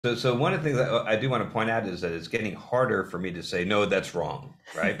So one of the things that I do want to point out is that it's getting harder for me to say no, that's wrong,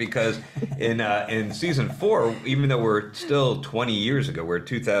 right? Because in season four, even though we're still 20 years ago, we're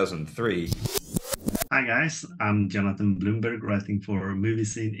 2003. Hi guys, I'm Jonatan Blomberg, writing for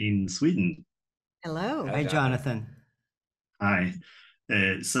MovieZine in Sweden. Hello. Hi, Hi, Jonathan. Jonathan. Hi.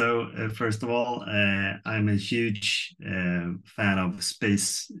 First of all, I'm a huge fan of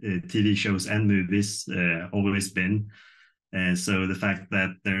space TV shows and movies, always been. So the fact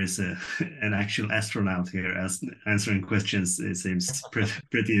that there is an actual astronaut here as answering questions, it seems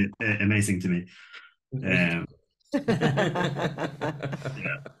pretty amazing to me. Um, yeah.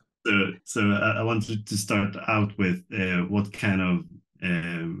 So I wanted to start out with what kind of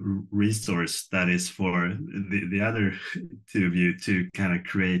resource that is for the other two of you to kind of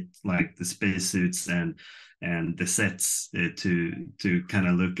create like the spacesuits and the sets to kind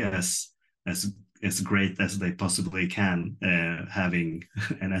of look as great as they possibly can, having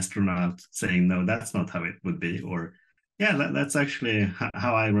an astronaut saying no, that's not how it would be, or yeah, that's actually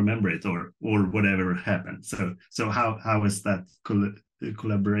how I remember it, or whatever happened. So how has that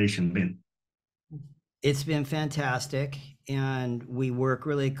collaboration been? It's been fantastic, and we work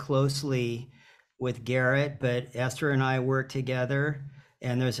really closely with Garrett, but Esther and I work together,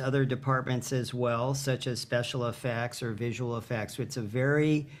 and there's other departments as well, such as special effects or visual effects. So it's a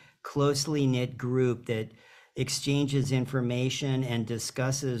very closely knit group that exchanges information and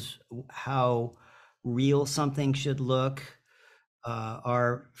discusses how real something should look.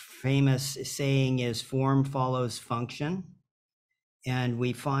 Our famous saying is form follows function. And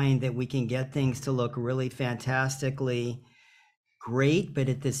we find that we can get things to look really fantastically great, but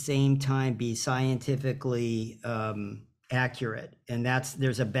at the same time be scientifically accurate. And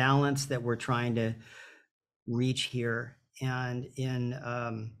there's a balance that we're trying to reach here. And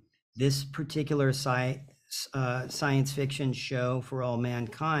in this particular science fiction show for all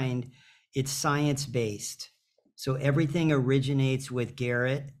mankind, it's science-based. So everything originates with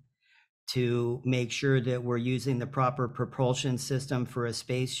Garrett to make sure that we're using the proper propulsion system for a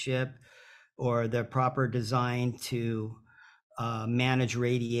spaceship, or the proper design to manage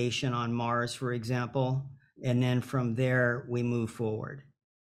radiation on Mars, for example. And then from there, we move forward.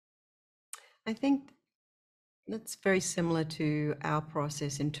 I think that's very similar to our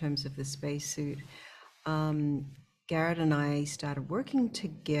process in terms of the spacesuit. Garrett and I started working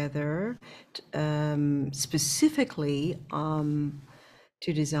together specifically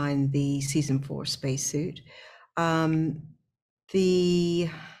to design the season 4 spacesuit. We're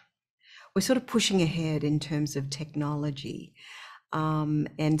sort of pushing ahead in terms of technology.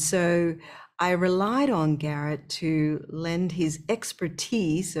 And so I relied on Garrett to lend his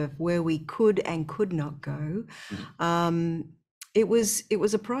expertise of where we could and could not go. It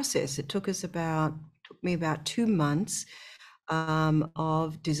was a process. It took me about 2 months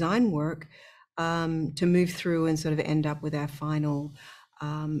of design work to move through and sort of end up with our final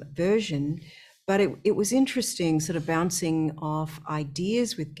version. But it was interesting sort of bouncing off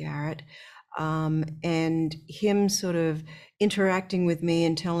ideas with Garrett, and him sort of interacting with me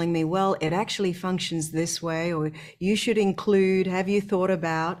and telling me, well, it actually functions this way, or you should include, have you thought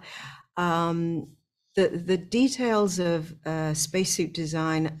about? The details of spacesuit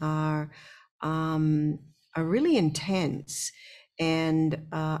design are really intense. And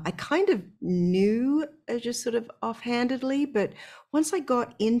I kind of knew just sort of offhandedly, but once I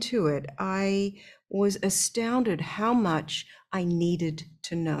got into it, I was astounded how much I needed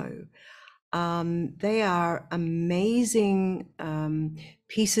to know. They are amazing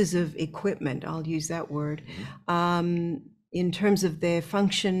pieces of equipment, I'll use that word, in terms of their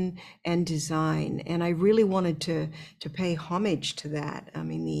function and design. And I really wanted to pay homage to that. I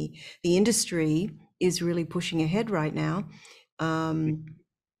mean, the industry is really pushing ahead right now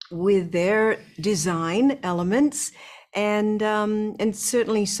with their design elements, and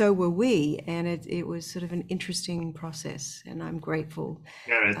certainly so were we. And it was sort of an interesting process, and I'm grateful.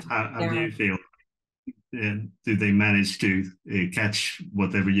 Garrett, how do you feel? Do they manage to catch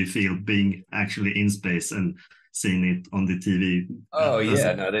whatever you feel being actually in space and seeing it on the TV? Oh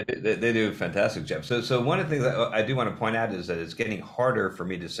yeah, no, they do a fantastic job. So one of the things that I do want to point out is that it's getting harder for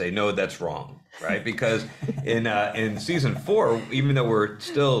me to say no, that's wrong, right? Because in season four, even though we're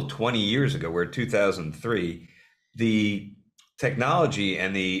still 20 years ago, we're 2003, the technology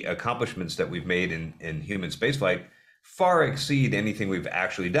and the accomplishments that we've made in human spaceflight far exceed anything we've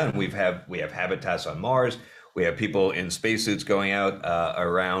actually done. We have habitats on Mars. We have people in spacesuits going out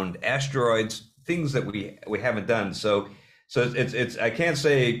around asteroids, things that we haven't done. So it's I can't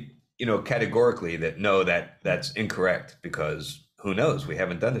say, categorically that no, that's incorrect, because who knows? We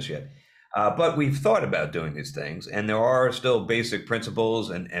haven't done this yet. But we've thought about doing these things, and there are still basic principles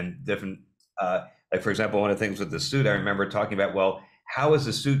and different, like, for example, one of the things with the suit, I remember talking about, well, how is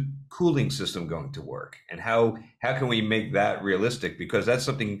the suit cooling system going to work? And how can we make that realistic? Because that's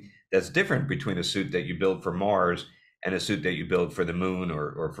something that's different between a suit that you build for Mars and a suit that you build for the moon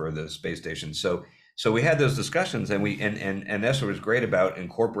or for the space station. So we had those discussions, and and Esther was great about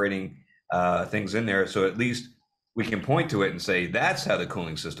incorporating things in there. So at least we can point to it and say, that's how the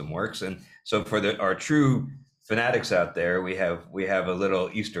cooling system works. And so for our true fanatics out there, we have a little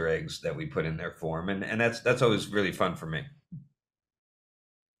Easter eggs that we put in there for them. And that's always really fun for me.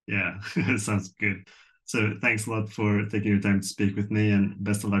 Yeah, sounds good. So thanks a lot for taking your time to speak with me, and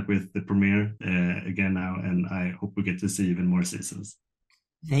best of luck with the premiere again now. And I hope we get to see even more seasons.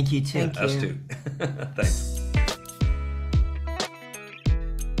 Thank you too. Thank Us you. too. Thanks.